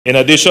In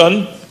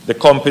addition, the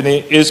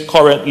company is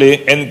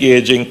currently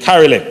engaging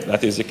CARILEC,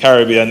 that is the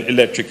Caribbean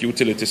Electric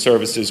Utility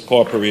Services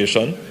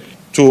Corporation,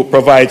 to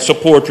provide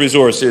support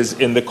resources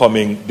in the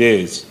coming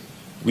days.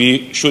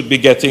 We should be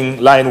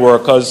getting line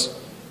workers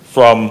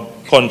from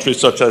countries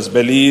such as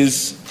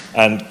Belize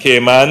and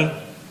Cayman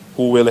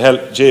who will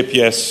help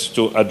JPS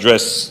to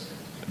address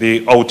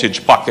the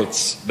outage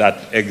pockets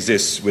that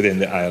exist within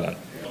the island.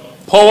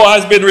 Power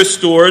has been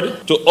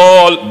restored to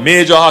all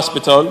major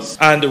hospitals,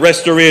 and the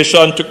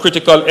restoration to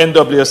critical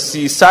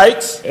NWC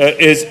sites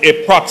is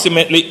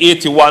approximately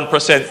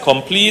 81%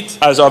 complete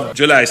as of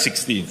July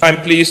 16th. I'm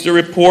pleased to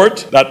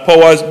report that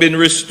power has been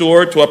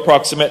restored to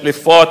approximately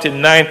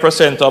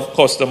 49% of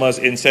customers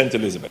in St.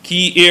 Elizabeth.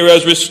 Key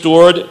areas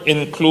restored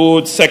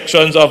include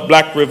sections of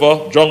Black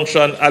River,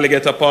 Junction,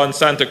 Alligator Pond,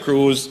 Santa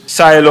Cruz,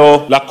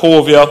 Silo,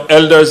 Lacovia,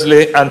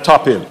 Eldersley, and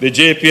Tophill. The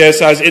JPS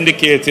has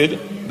indicated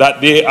that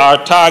they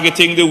are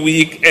targeting the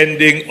week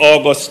ending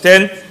August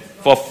 10th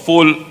for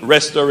full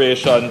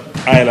restoration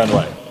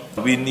island-wide.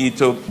 We need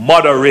to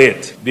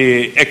moderate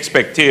the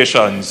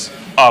expectations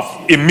of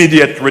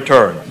immediate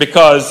return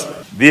because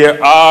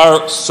there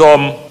are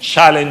some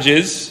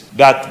challenges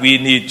that we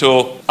need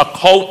to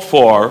account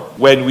for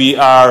when we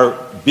are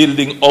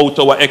building out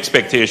our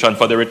expectation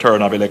for the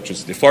return of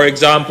electricity. For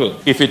example,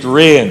 if it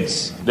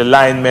rains, the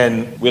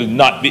linemen will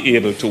not be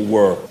able to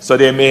work, so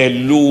they may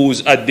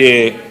lose a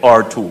day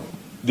or two.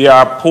 There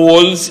are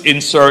poles in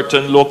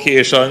certain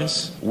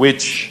locations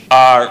which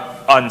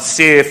are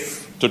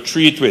unsafe to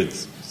treat with.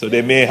 So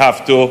they may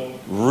have to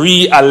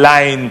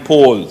realign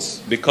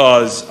poles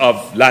because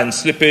of land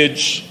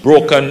slippage,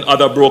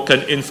 other broken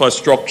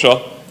infrastructure.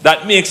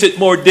 That makes it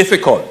more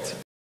difficult